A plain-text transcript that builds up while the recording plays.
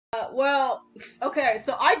Well, okay,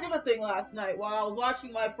 so I did a thing last night while I was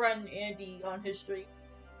watching my friend Andy on his stream.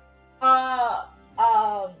 Uh,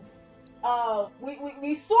 um,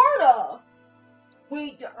 we sorta,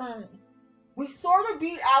 we sorta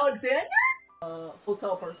beat Alexander?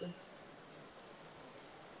 Hotel person.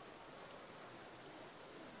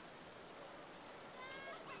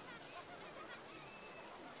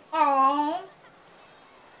 Aww.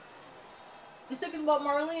 He's thinking about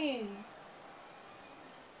Marlene.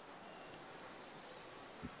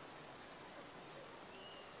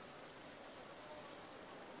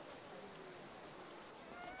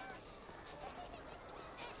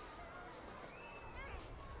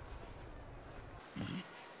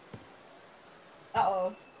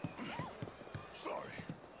 Uh-oh. Sorry.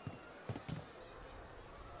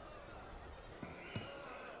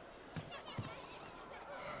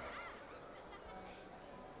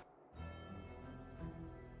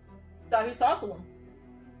 Thought he saw someone.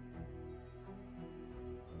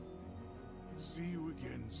 See you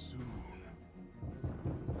again soon.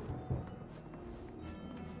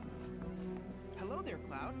 Hello there,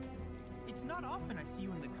 Cloud. It's not often I see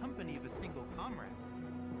you in the company of a single comrade.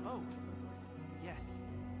 Oh, yes.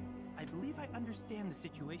 I believe I understand the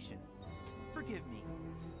situation. Forgive me.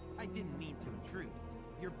 I didn't mean to intrude.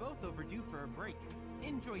 You're both overdue for a break.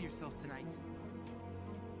 Enjoy yourselves tonight.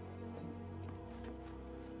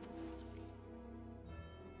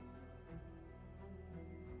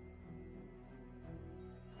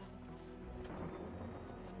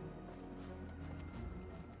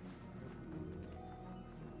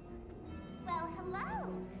 Well, hello!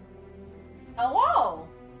 Hello!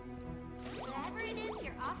 Whatever it is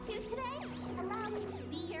you're off to today, allow me to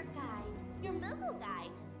be your guide. Your Moogle guide.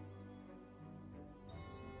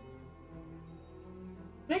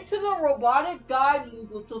 Stick to the robotic guide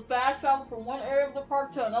Moogle to fast travel from one area of the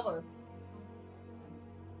park to another.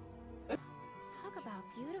 Talk about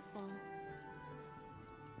beautiful.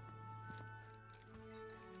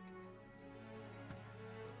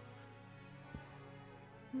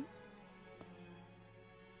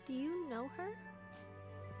 Do you know her?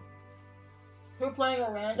 You're playing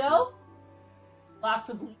Orlando? Lots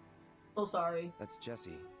of bleed. So sorry. That's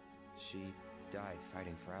Jessie. She died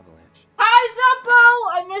fighting for Avalanche. Hi,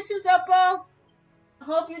 Zeppo! I miss you, Zeppo! I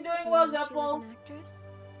hope you're doing well, She was Zeppo. an actress?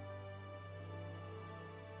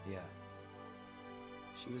 Yeah.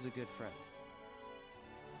 She was a good friend.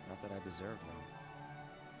 Not that I deserved one.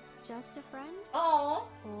 Just a friend? Aww.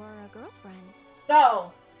 Or a girlfriend?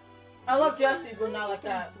 No. I love Jessie, but not like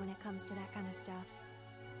that. When it comes to that kind of stuff.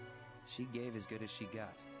 She gave as good as she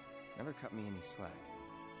got. Never cut me any slack.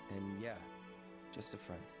 And yeah, just a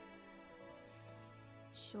friend.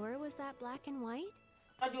 Sure was that black and white?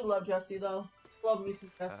 I do love Jessie, though. Love me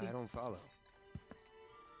some Jessie. I don't follow.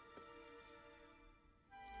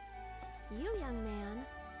 You, young man,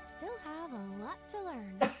 still have a lot to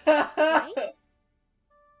learn, right?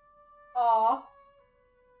 Aw.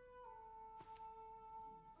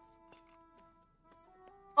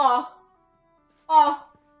 Aw. Aw.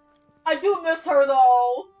 I do miss her,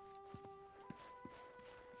 though.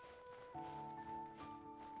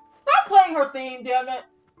 Stop playing her theme, damn it.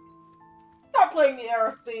 Stop playing the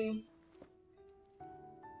Aerith theme.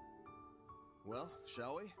 Well,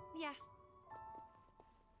 shall we? Yeah.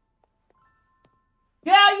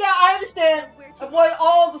 Yeah, I understand. Avoid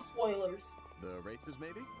all the spoilers. The races,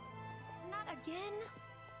 maybe? Not again.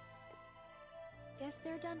 Guess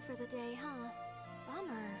they're done for the day, huh?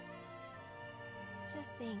 Bummer. Just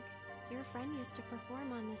think, your friend used to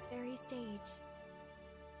perform on this very stage.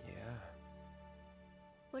 Yeah.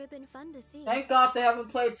 Would have been fun to see. Thank God they haven't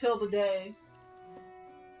played Till the Day.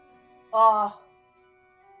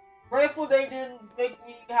 Grateful they didn't make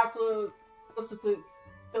me have to listen to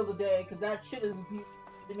Till the Day, because that shit is,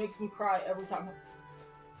 it makes me cry every time.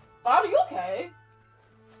 God, are you okay?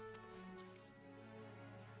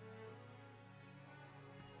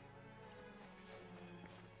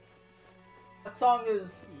 That song is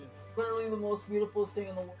literally the most beautiful thing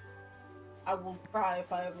in the world. I will cry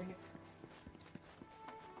if I ever hear it.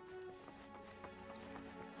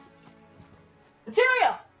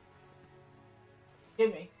 Materia!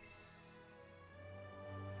 Give me.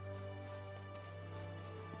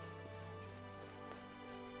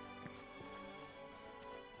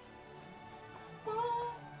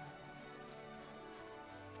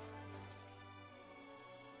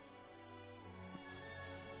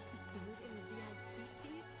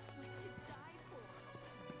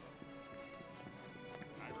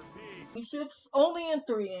 Ships only in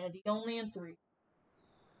 3, Andy. Only in 3.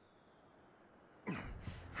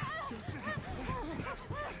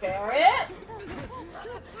 Barrett?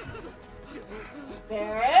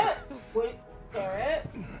 Barrett?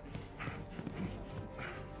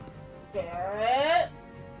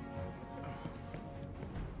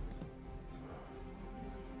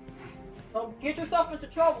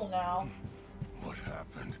 into trouble now. What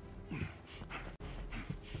happened?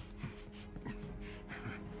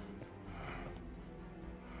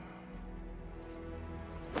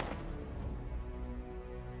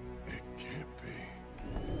 It can't be.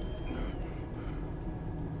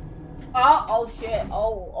 Oh shit.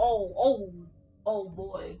 Oh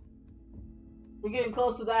boy. We're getting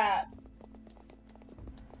close to that.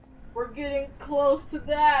 We're getting close to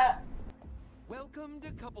that. Welcome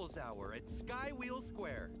to Couples Hour at Skywheel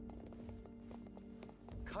Square.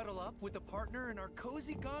 Cuddle up with a partner in our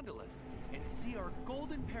cozy gondolas and see our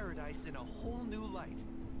golden paradise in a whole new light.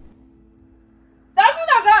 That mean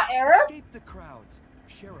I got Eric? Escape the crowds,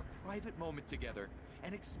 share a private moment together,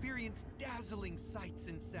 and experience dazzling sights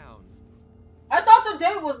and sounds. I thought the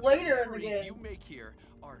date was later in the Memories game. you make here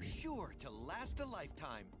are sure to last a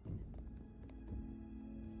lifetime.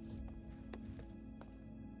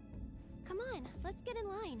 Come on, let's get in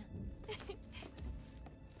line.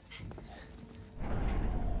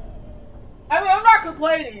 I mean, I'm not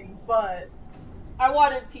complaining, but I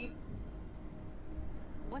wanted to.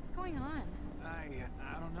 What's going on? I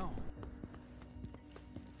don't know.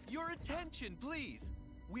 Your attention, please.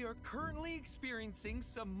 We are currently experiencing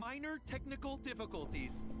some minor technical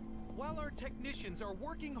difficulties. While our technicians are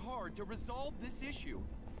working hard to resolve this issue,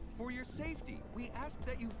 for your safety, we ask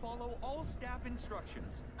that you follow all staff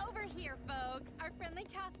instructions. Over here, folks. Our friendly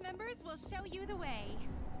cast members will show you the way.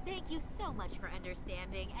 Thank you so much for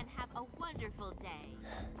understanding, and have a wonderful day.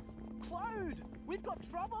 Cloud! We've got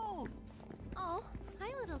trouble! Oh,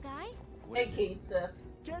 hi, little guy. Hey, pizza.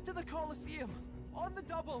 Get to the Coliseum! On the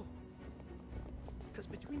double! Because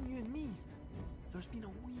between you and me, there's been a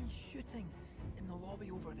wee shooting in the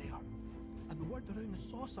lobby over there. And the word around the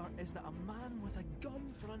saucer is that a man with a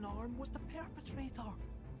gun for an arm was the perpetrator.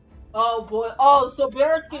 Oh boy. Oh, so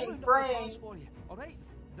Barrett's I'll getting round up the framed. bars for you, alright?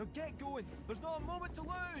 Now get going. There's not a moment to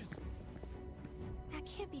lose. That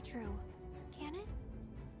can't be true, can it?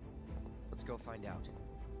 Let's go find out.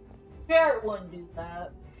 Barrett wouldn't do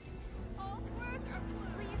that. All squares are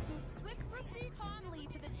please move swift proceed calmly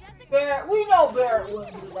to the designated Barrett, we know Barrett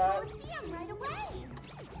wouldn't do that. We'll see him right away.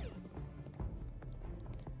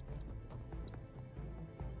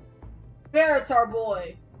 Barrett's our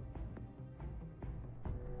boy.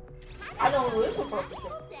 I know who is the purpose.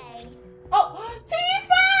 Day. Oh,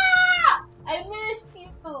 Tifa! I missed you.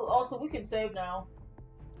 Also, we can save now.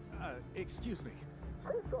 Excuse me.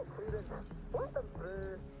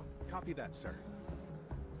 Copy that, sir.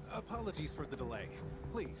 Apologies for the delay.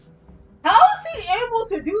 Please. How is he able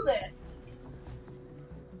to do this?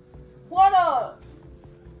 What a...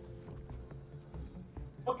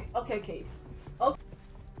 Okay, Kate. Okay.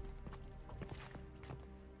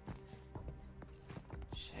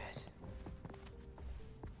 Shit.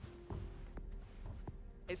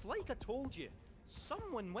 It's like I told you.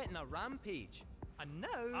 Someone went on a rampage. And now...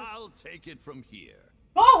 I'll take it from here.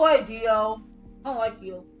 Go away, Dio. I don't like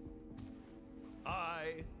you.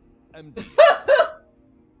 I am Dio.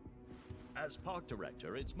 As park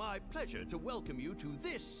director, it's my pleasure to welcome you to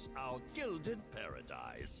this, our gilded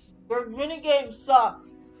paradise. Your minigame sucks.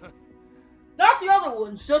 Not the other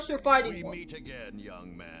ones, just your fighting We one. meet again,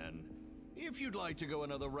 young man. If you'd like to go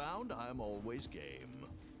another round, I'm always game.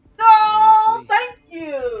 No, Seriously? thank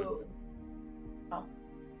you. Oh.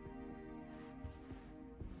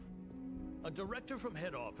 A director from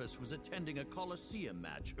head office was attending a Coliseum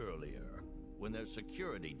match earlier when their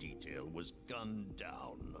security detail was gunned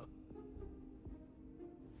down.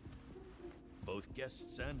 Both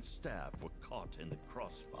guests and staff were caught in the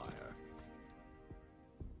crossfire.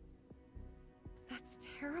 That's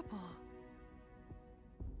terrible.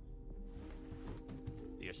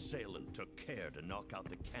 The assailant took care to knock out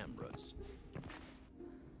the cameras.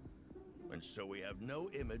 And so we have no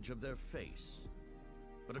image of their face.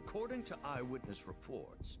 But according to eyewitness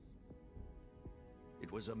reports,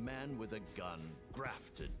 it was a man with a gun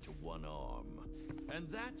grafted to one arm. And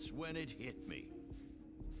that's when it hit me.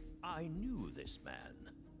 I knew this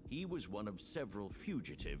man. He was one of several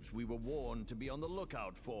fugitives we were warned to be on the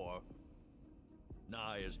lookout for.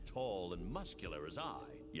 Nigh as tall and muscular as I,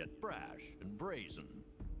 yet brash and brazen,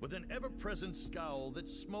 with an ever-present scowl that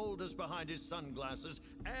smolders behind his sunglasses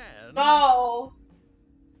and... No.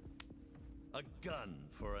 a gun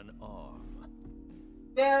for an arm.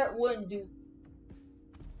 Barrett wouldn't do.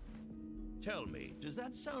 Tell me, does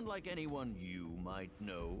that sound like anyone you might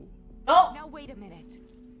know? Nope. Now wait a minute.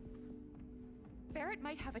 Barrett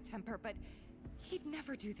might have a temper, but he'd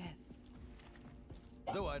never do this.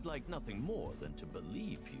 Though I'd like nothing more than to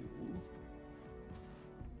believe you.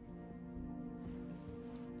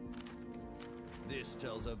 This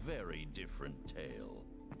tells a very different tale.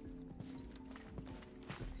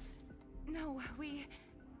 No, we...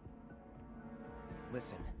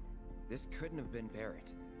 Listen, this couldn't have been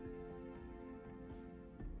Barrett.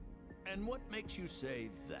 And what makes you say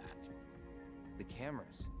that? The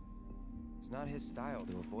cameras. It's not his style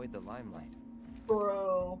to avoid the limelight.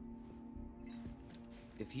 Bro.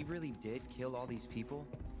 If he really did kill all these people,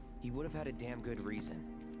 he would have had a damn good reason.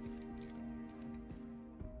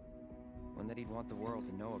 One that he'd want the world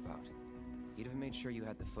to know about. He'd have made sure you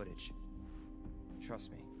had the footage.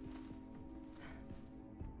 Trust me.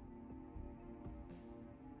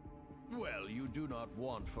 Well, you do not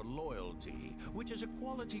want for loyalty, which is a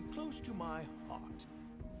quality close to my heart.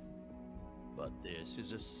 But this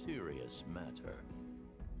is a serious matter.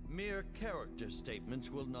 Mere character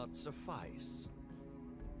statements will not suffice.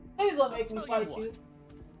 Please don't make me I'll tell fight you. what.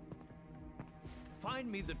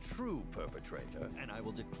 Find me the true perpetrator, and I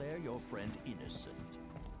will declare your friend innocent.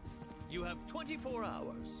 You have 24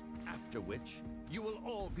 hours, after which you will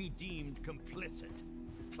all be deemed complicit,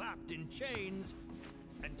 clapped in chains,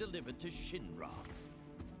 and delivered to Shinra.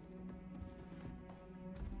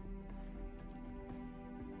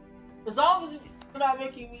 As long as you're not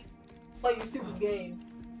making me play your stupid game.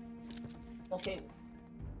 Okay.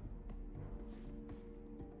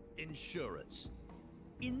 Insurance.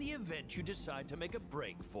 In the event you decide to make a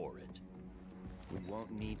break for it. We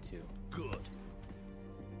won't need to. Good.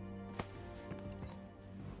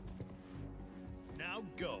 Now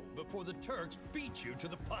go, before the Turks beat you to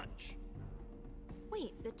the punch.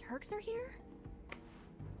 Wait, the Turks are here?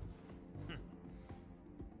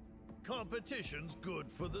 Competition's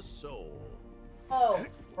good for the soul. Oh,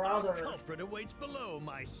 Our brother. culprit awaits below,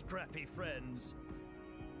 my scrappy friends.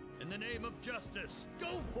 In the name of justice, go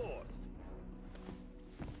forth!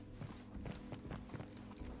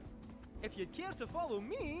 If you'd care to follow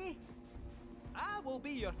me, I will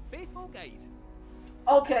be your faithful guide.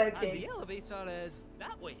 Okay, And okay. the elevator is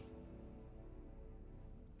that way.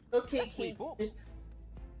 Okay, This way, okay. folks. Just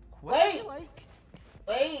Quick as you Wait. like.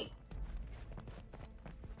 wait.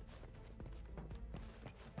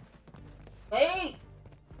 Wait.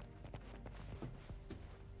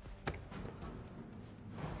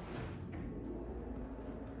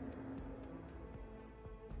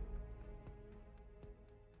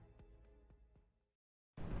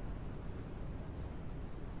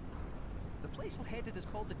 The place we're headed is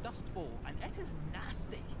called the Dust Bowl, and it is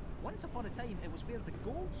nasty. Once upon a time, it was where the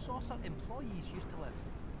Gold Saucer employees used to live.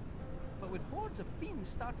 But when hordes of fiends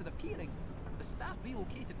started appearing, the staff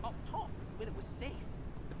relocated up top, where it was safe.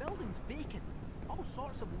 The building's vacant. All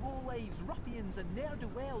sorts of lowlives, ruffians, and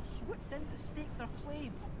ne'er-do-wells swooped in to stake their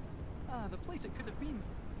claim. Ah, the place it could have been.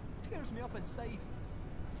 Tears me up inside.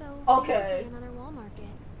 So, Okay. basically another wall market.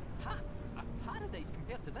 Ha! A paradise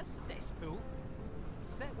compared to this cesspool.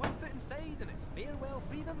 Set one foot inside and it's farewell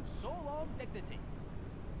freedom, so long dignity.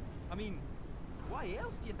 I mean, why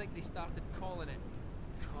else do you think they started calling it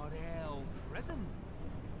Corel Prison?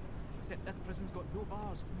 Except that prison's got no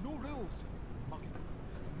bars, no rules. Mugging,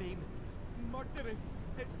 maiming, murdering.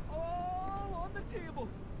 It's all on the table.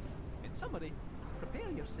 In summary, prepare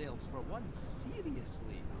yourselves for one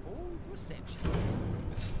seriously cold reception.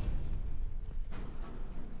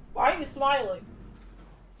 Why are you smiling?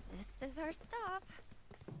 This is our stop.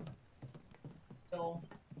 No.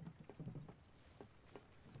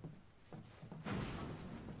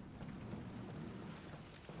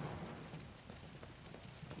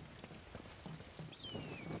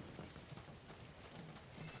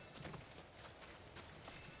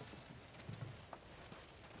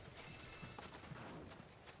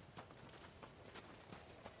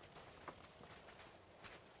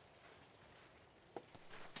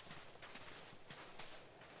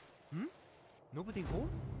 Nobody home?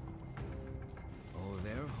 Oh,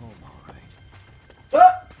 they're home, all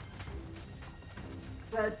right.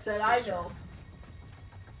 Red said, I know.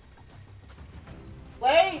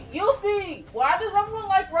 Wait, Yuffie! Why does everyone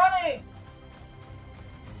like running?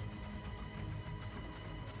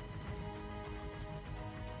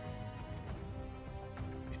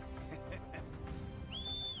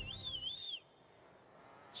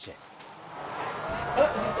 Shit. Oh,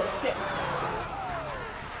 he said shit.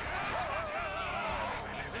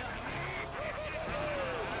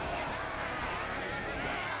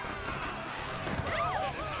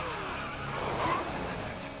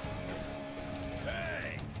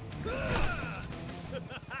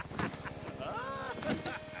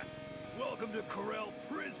 Welcome to Corel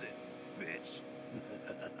Prison, bitch.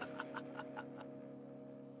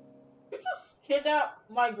 You just kidnapped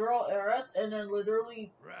my girl Aerith and then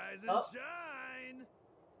literally Rise and Oh. shine.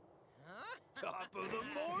 Top of the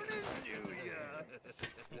morning to ya.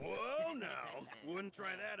 Whoa, now. Wouldn't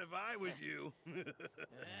try that if I was you.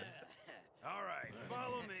 All right,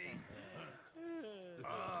 follow me.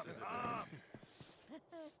 Up.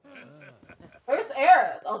 Where's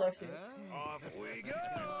Aerith? Oh, there she is. Off we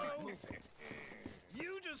go.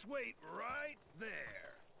 You just wait right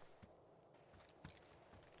there.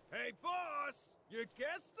 Hey, boss, your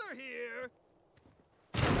guests are here.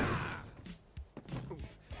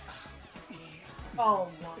 Oh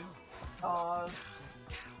my god.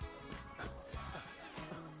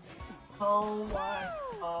 Oh my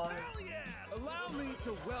god. Allow me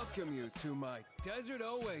to welcome you to my desert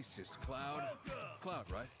oasis, Cloud. Cloud,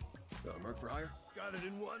 right? Merc for hire? Got it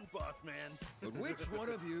in one, boss man. But which one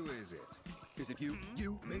of you is it? Is it you,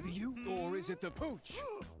 maybe you, or is it the pooch?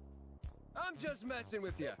 I'm just messing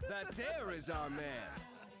with you. That there is our man.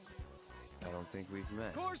 I don't think we've met.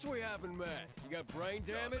 Of course we haven't met. You got brain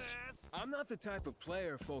damage? Dumbass. I'm not the type of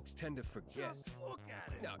player folks tend to forget. Just look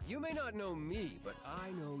at it. Now, you may not know me, but I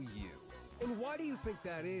know you. And why do you think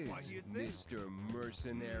that is, Why do you think? Mr.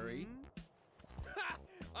 Mercenary? Ha!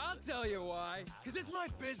 I'll tell you why. Because it's my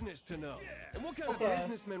business to know. Yeah. And what kind of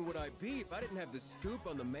businessman would I be if I didn't have the scoop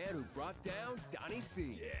on the man who brought down Donnie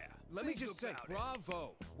C? Yeah. Let me think just say, about it.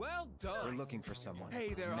 bravo. Well done. We're looking for someone.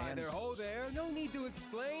 Hey there, hi Man. there, ho there. No need to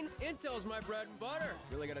explain. Intel's my bread and butter.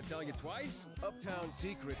 Really gotta tell you twice? Uptown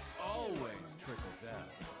secrets always trickle down.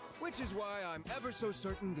 Which is why I'm ever so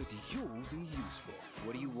certain that you'll be useful.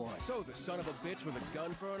 What do you want? So the son of a bitch with a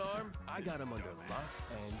gun for an arm, I got him under lock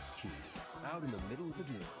and key, out in the middle of the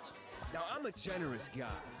dunes. Now, I'm a generous guy,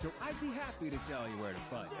 so I'd be happy to tell you where to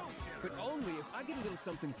find him. But only if I get a little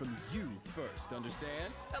something from you first,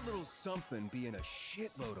 understand? That little something being a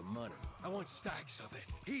shitload of money. I want stacks of it,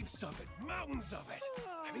 heaps of it, mountains of it.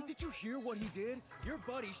 I mean, did you hear what he did? Your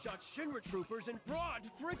buddy shot Shinra troopers in broad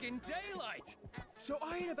freaking daylight! So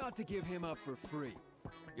I ain't about to give him up for free.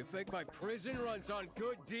 You think my prison runs on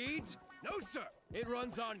good deeds? No, sir! It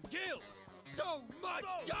runs on guilt! So much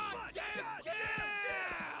goddamn guilt!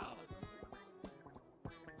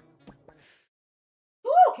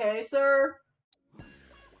 Okay, sir.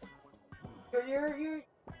 You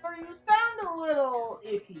sound a little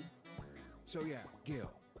iffy. So yeah, Gil,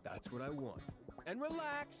 that's what I want. And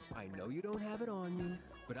relax, I know you don't have it on you,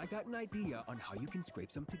 but I got an idea on how you can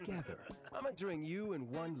scrape some together. I'm entering you and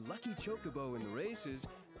one lucky chocobo in the races,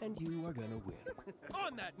 and you are gonna win.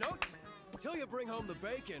 On that note, until you bring home the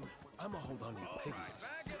bacon, I'ma hold on to your piggies.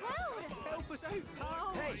 Help us out,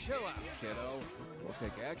 pal. Hey, chill out, kiddo. We'll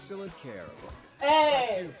take excellent care of them. Hey!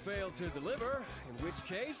 Unless you fail to deliver, in which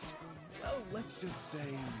case, well, let's just say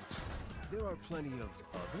there are plenty of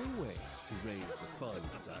other ways to raise the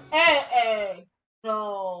funds. Hey!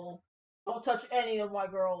 No. Don't touch any of my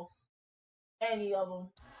girls. Any of them.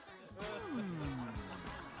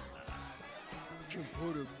 Can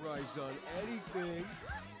put a price on anything.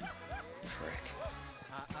 Frick.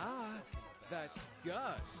 That's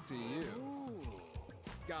Gus to you.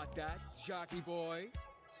 Got that, jockey boy?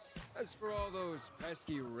 As for all those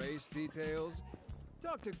pesky race details,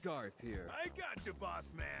 talk to Garth here. I got you,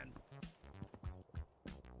 boss man.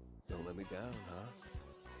 Don't let me down, huh?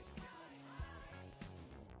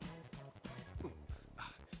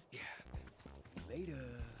 Yeah. Later.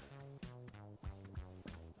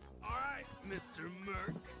 All right, Mr.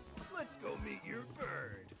 Merc. Let's go meet your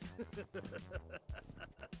bird.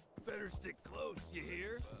 Better stick close, you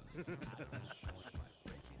hear?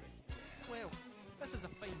 Well, this is a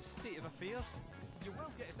fine state of affairs. You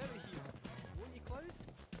will get us out of here, won't you, Cloud?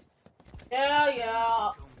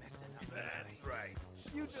 Yeah. That's right.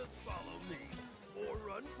 You just follow me. Or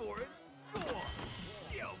run for it. Go on.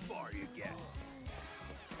 See how far you get.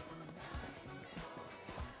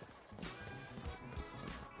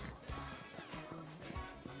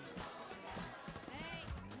 Hey,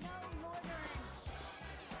 no loitering.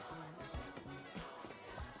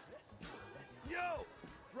 Yo!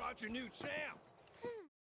 Brought your new champ.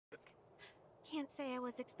 Can't say I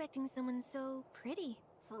was expecting someone so pretty.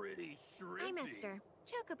 Pretty shrimpy. I'm Esther,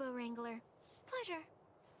 Chocobo Wrangler. Pleasure.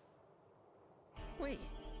 Wait,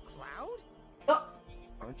 Cloud? Oh,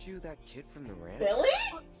 Aren't you that kid from the ranch? Billy?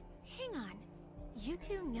 Oh, hang on. You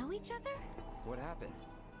two know each other? What happened?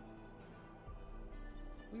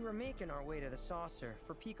 We were making our way to the saucer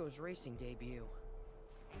for Pico's racing debut,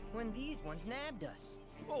 when these ones nabbed us.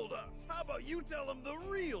 Hold up. How about you tell him the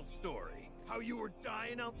real story? How you were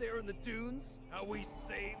dying out there in the dunes? How we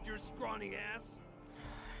saved your scrawny ass?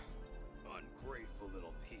 Ungrateful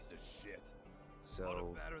little piece of shit. So, Oughta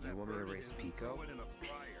batter you that want me to bird of race his and Pico? throw it in a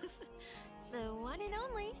fryer. The one and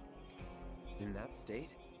only. In that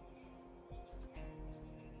state?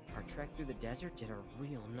 Our trek through the desert did a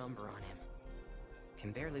real number on him.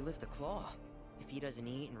 Can barely lift a claw. If he doesn't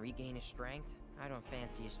eat and regain his strength, I don't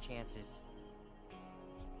fancy his chances.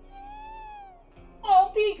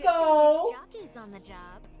 Oh, Pico! Jockey's on the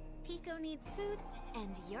job. Pico needs food, and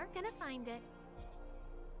you're gonna find it.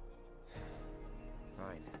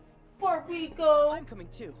 Fine. Poor Pico. I'm coming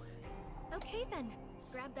too. Okay then.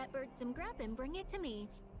 Grab that bird some grub and bring it to me.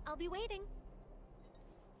 I'll be waiting.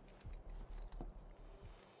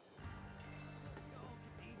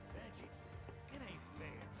 It ain't fair.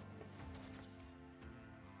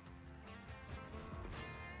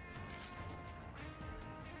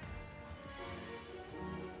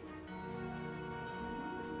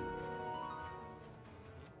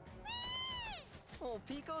 Old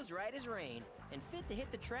Pico's right as rain, and fit to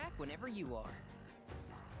hit the track whenever you are.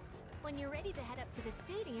 When you're ready to head up to the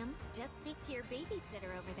stadium, just speak to your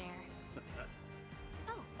babysitter over there.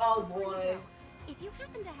 Oh Before you boy. go, if you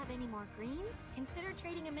happen to have any more greens, consider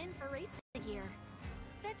trading them in for racing gear.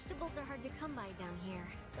 Vegetables are hard to come by down here,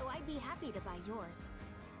 so I'd be happy to buy yours.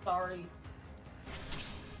 Sorry.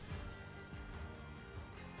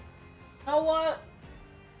 You know what?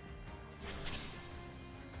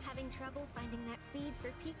 Having trouble finding that feed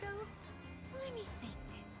for Pico? Let me think.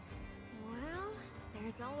 Well,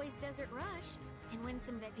 there's always Desert Rush. Can win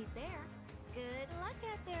some veggies there. Good luck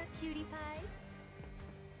out there, cutie pie.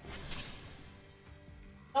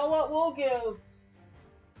 You know what? We'll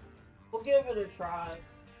give it a try.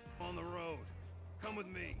 On the road. Come with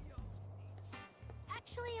me.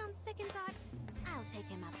 Actually, on second thought, I'll take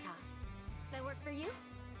him up top. That work for you?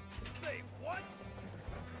 Say what?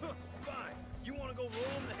 Fine. You want to go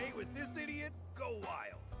roll in the hay with this idiot? Go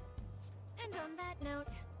wild. And on that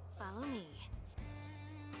note, follow me.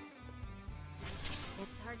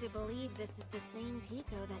 It's hard to believe this is the same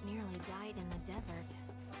Pico that nearly died in the desert.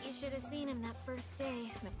 You should have seen him that first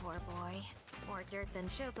day, the poor boy. More dirt than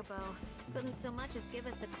Chocobo. Couldn't so much as give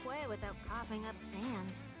us a quail without coughing up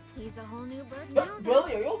sand. He's a whole new bird now, though.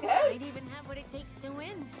 Really? Are you okay? Might even have what it takes to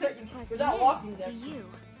win. You're not walking Question then. is, do you?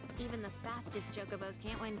 Even the fastest Chocobos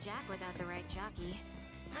can't win jack without the right jockey.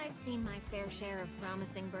 I've seen my fair share of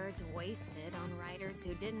promising birds wasted on riders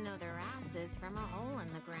who didn't know their asses from a hole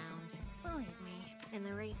in the ground. Believe me, in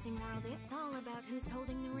the racing world, it's all about who's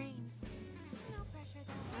holding the reins. No pressure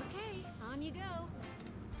though. Okay, on you go.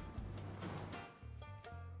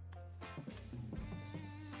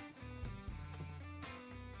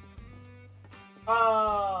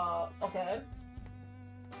 Okay.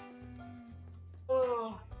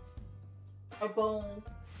 Ugh. My bones.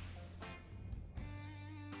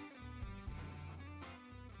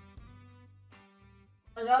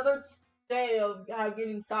 Another day of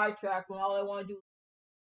getting sidetracked when all I want to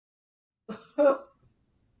do.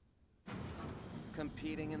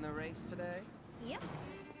 Competing in the race today? Yep.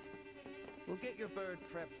 We'll get your bird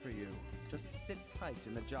prepped for you. Just sit tight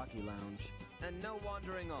in the jockey lounge. And no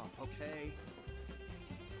wandering off, okay?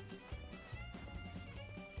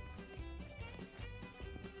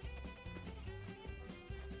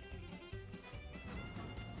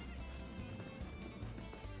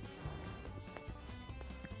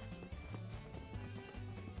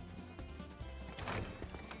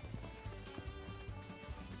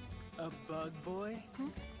 A bug boy? Hmm?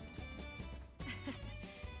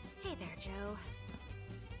 Hey there, Joe.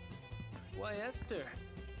 Why, Esther,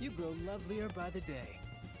 you grow lovelier by the day.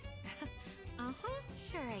 Uh-huh,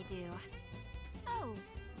 sure I do. Oh,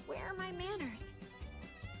 where are my manners?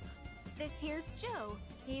 This here's Joe.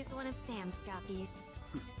 He's one of Sam's jockeys.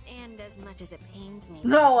 And as much as it pains me...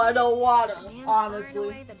 No, I don't want the to, man's far and honestly.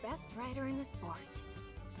 away the best rider in the sport.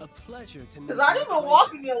 A pleasure to meet Because I you. didn't even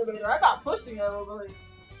walk in the elevator. I got pushed in the elevator.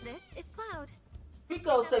 This is Cloud.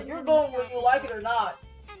 Pico said, you're going whether you like it or not.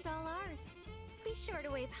 And all ours. Be sure to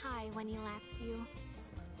wave hi when he laps you.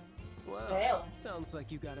 Wow, Damn. sounds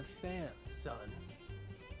like you got a fan, son.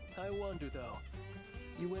 I wonder, though,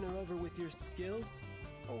 you win her over with your skills,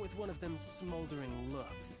 or with one of them smoldering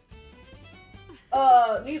looks?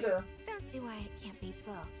 Neither. Don't see why it can't be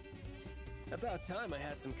both. About time I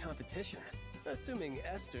had some competition, assuming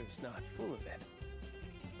Esther's not full of it.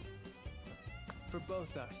 For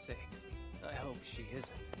both our sakes, I hope she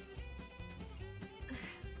isn't.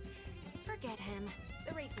 Forget him.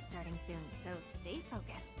 The race is starting soon, so stay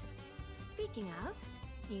focused. Speaking of,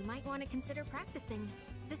 you might want to consider practicing.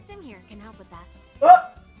 The sim here can help with that.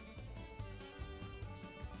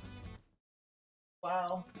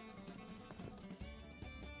 Wow.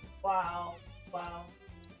 Wow. Wow.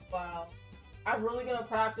 Wow. I'm really gonna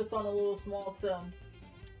practice on a little small sim.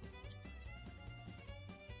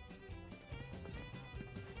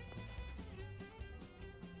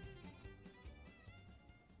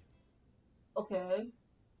 Okay.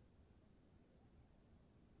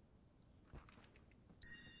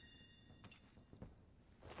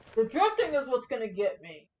 The drifting is what's gonna get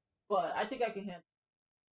me, but I think I can handle.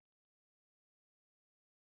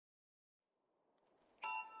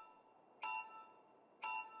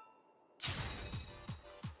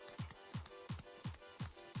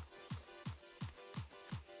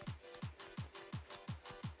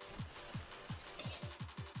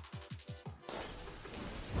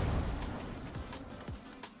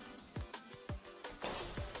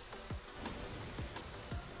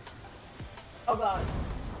 Oh god.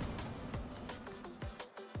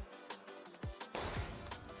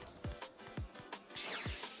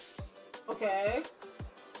 Okay.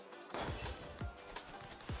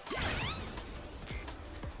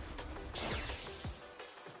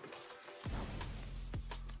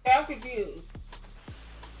 Okay, I'm confused.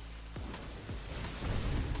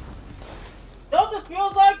 You know what this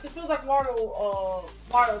feels like? This feels like Mario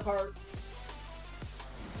Kart.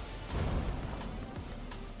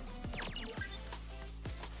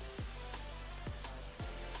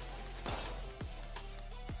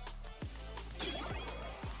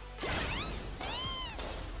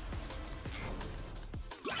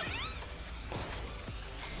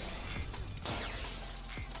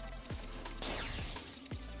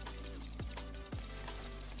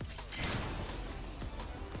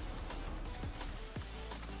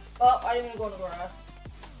 Oh, I didn't even go in the grass.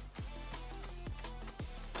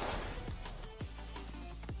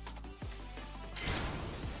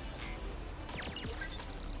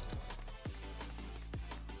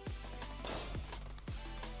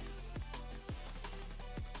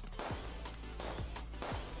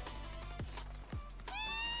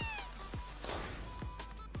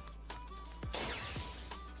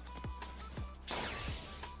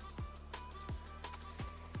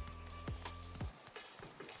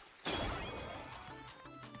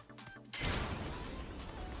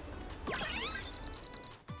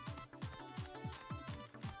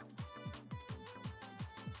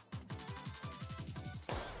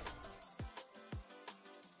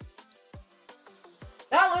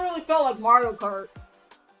 That literally felt like Mario Kart.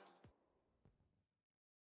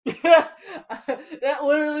 That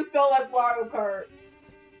literally felt like Mario Kart.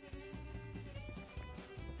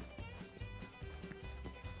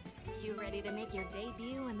 You ready to make your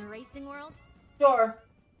debut in the racing world? Sure.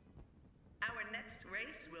 Our next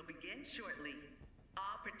race will begin shortly.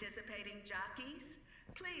 All participating jockeys,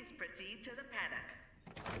 please proceed to the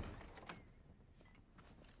paddock.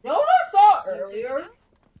 You know what I saw earlier?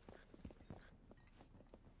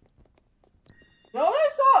 You know what I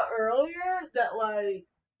saw earlier? That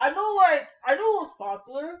I know it was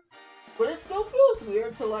popular, but it still feels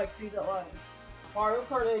weird to see that Mario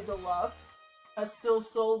Kart 8 Deluxe has still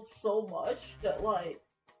sold so much that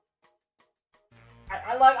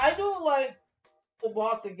I knew who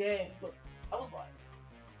bought the game, but I was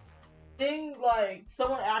seeing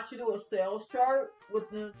someone actually do a sales chart with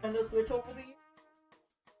the Nintendo Switch over the years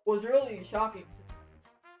was really shocking.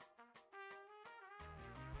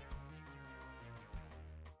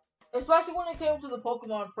 Especially when it came to the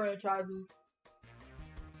Pokemon franchises.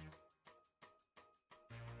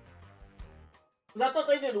 Because I thought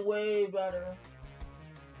they did way better.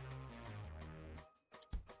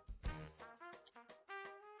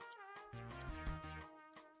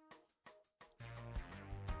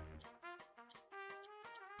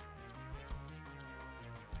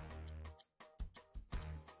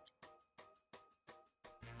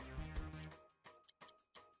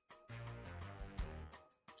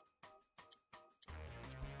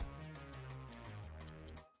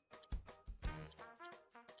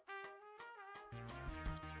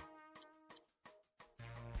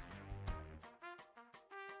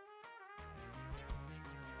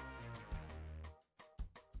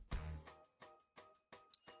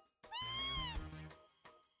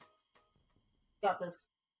 Got this.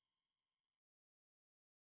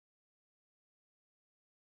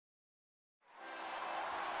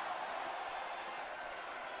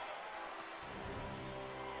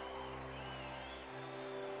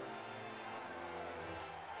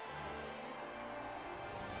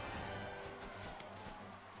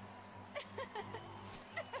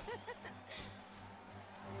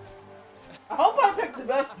 I hope I picked the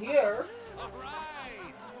best gear.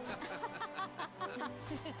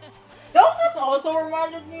 You know what this also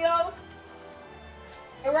reminded me of?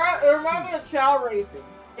 It reminded me of Chow Racing,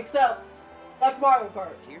 except like Mario Kart.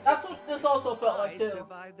 That's what this also felt like too. I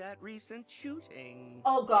survived that recent shooting.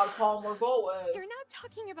 Oh god, Palmer, go away. You're not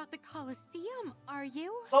talking about the Coliseum, are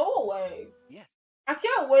you? Go away. Yes. I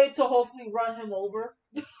can't wait to hopefully run him over.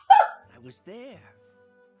 I was there.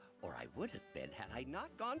 Or I would have been had I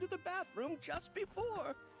not gone to the bathroom just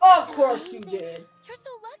before. Of course you did. You're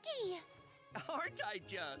so lucky. Aren't I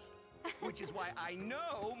just? Which is why I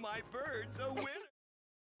know my bird's a winner.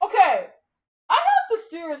 Okay, I have the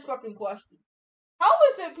serious fucking question. How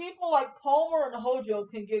is it people like Palmer and Hojo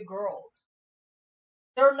can get girls?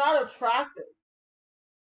 They're not attractive.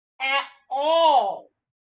 At all.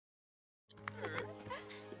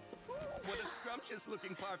 What a scrumptious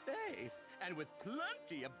looking parfait. And with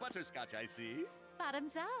plenty of butterscotch, I see.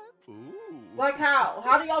 Bottoms up. Ooh. Like how?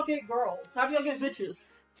 How do y'all get girls? How do y'all get bitches?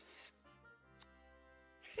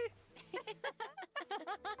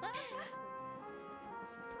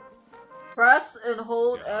 Press and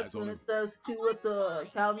hold X when it says 2 at the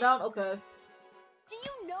countdown. Okay. Do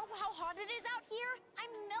you know how hot it is out here?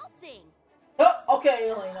 I'm melting. Oh, okay,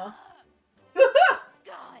 Elena.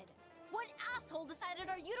 God, what asshole decided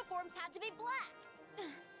our uniforms had to be black?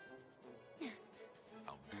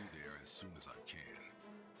 I'll be there as soon as I can.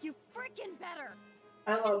 You freaking better.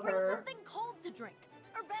 I love bring her. something cold to drink,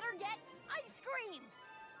 or better yet, ice cream.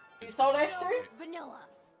 You saw ice cream? Vanilla.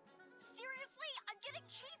 Seriously, I'm getting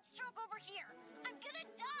heat stroke over here. I'm gonna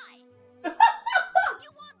die.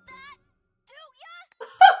 You want that? Do ya?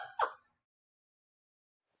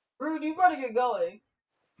 Rude, you better get going.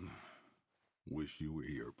 Wish you were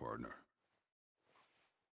here, partner.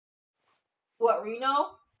 What,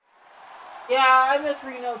 Reno? Yeah, I miss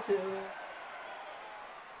Reno too.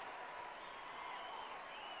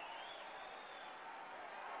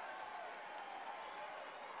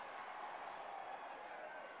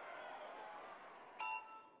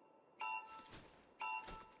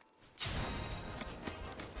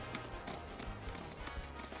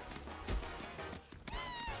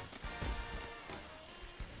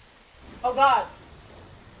 Oh God.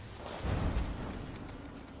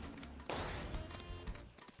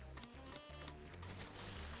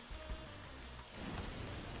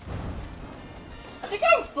 I think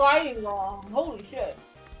I'm sliding wrong. Holy shit.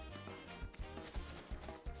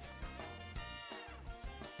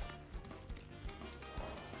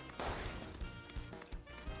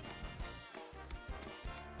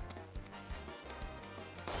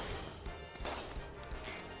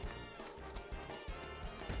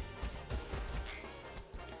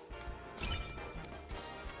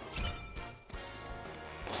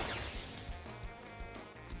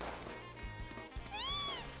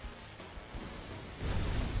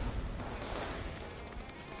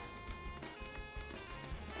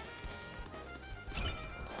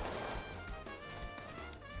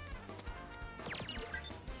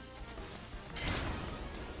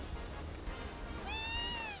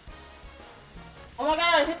 Oh my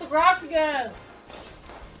God, I hit the grass again!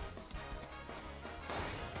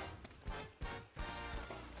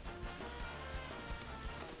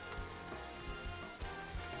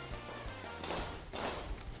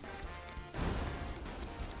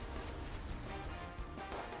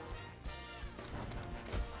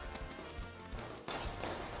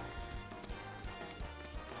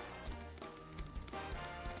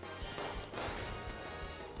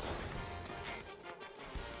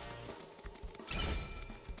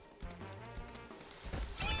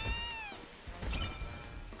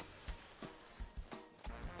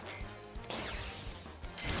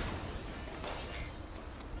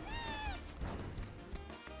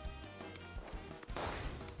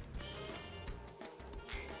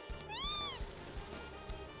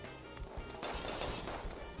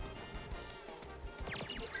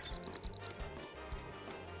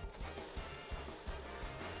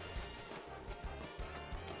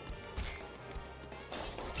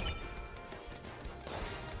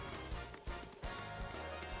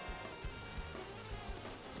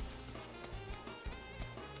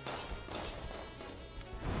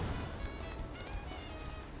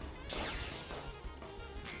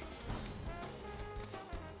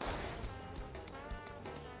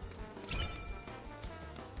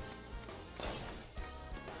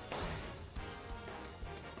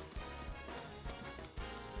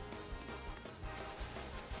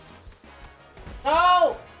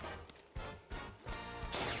 No!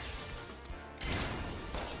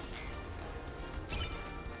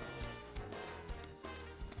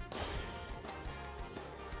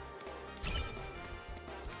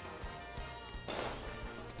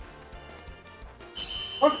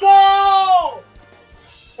 Let's go!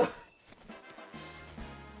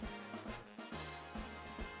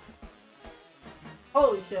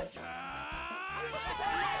 Holy shit.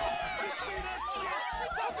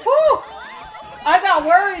 Woo! I got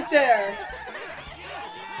worried there.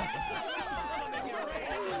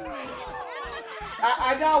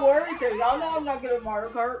 I got worried there. Y'all know I'm not good at Mario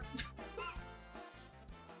Kart.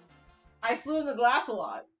 I flew in the glass a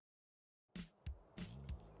lot.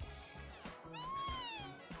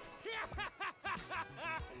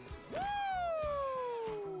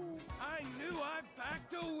 I knew I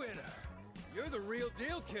backed a winner. You're the real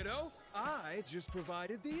deal, kiddo. I just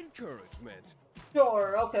provided the encouragement.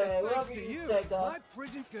 Sure, okay. And thanks Whatever to you you, say, Gus. my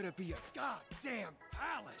prison's gonna be a goddamn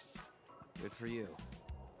palace. Good for you.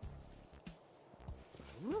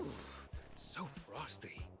 Ooh, so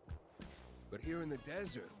frosty. But here in the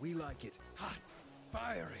desert, we like it hot,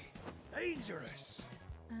 fiery, dangerous.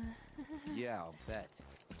 Yeah, I'll bet.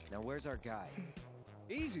 Now where's our guy?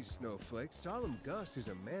 Easy, Snowflake. Solemn Gus is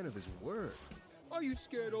a man of his word. Are you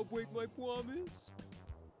scared I'll break my promise?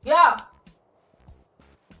 Yeah.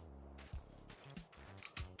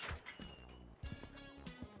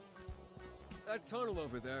 That tunnel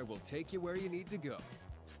over there will take you where you need to go.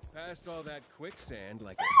 Past all that quicksand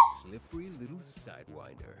like a slippery little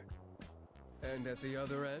sidewinder. And at the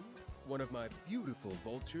other end, one of my beautiful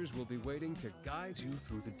vultures will be waiting to guide you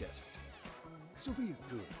through the desert. So be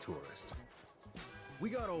a good tourist. We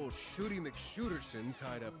got old Shooty McShooterson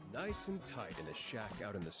tied up nice and tight in a shack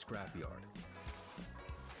out in the scrapyard.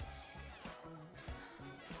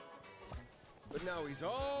 But now he's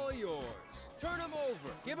all yours. Turn him over.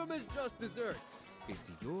 Give him his just desserts. It's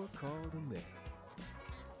your call to make.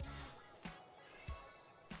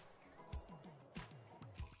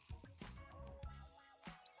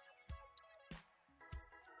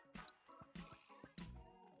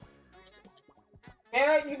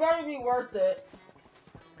 Eric, you better be worth it.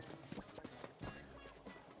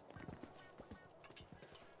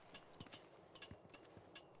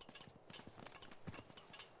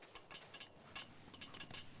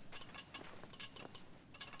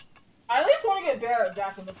 I at least want to get Barrett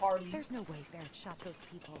back in the party. There's no way Barrett shot those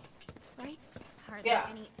people, right? Are Yeah. there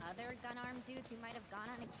any other gun-armed dudes who might have gone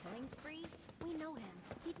on a killing spree? We know him.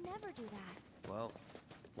 He'd never do that. Well,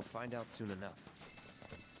 we'll find out soon enough.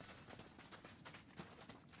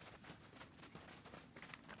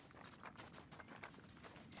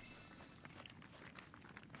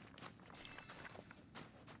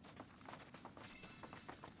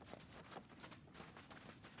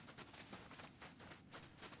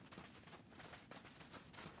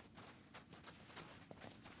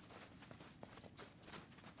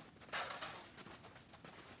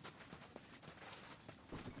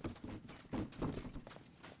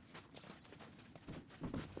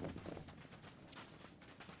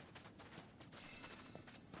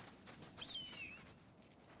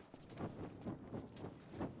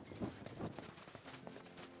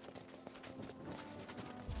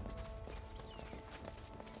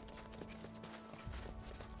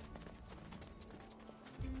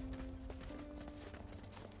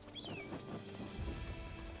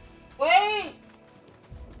 Wait!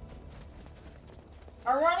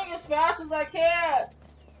 I'm running as fast as I can!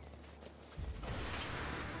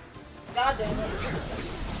 God damn it.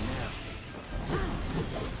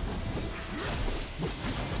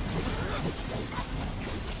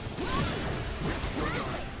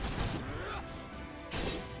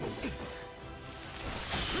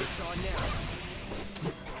 It's on now.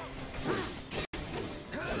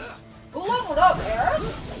 Who leveled up, Eric?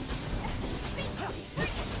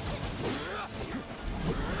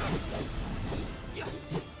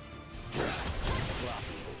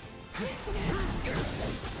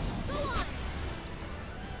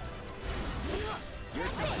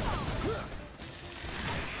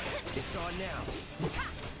 It's on now.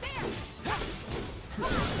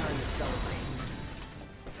 Time to celebrate.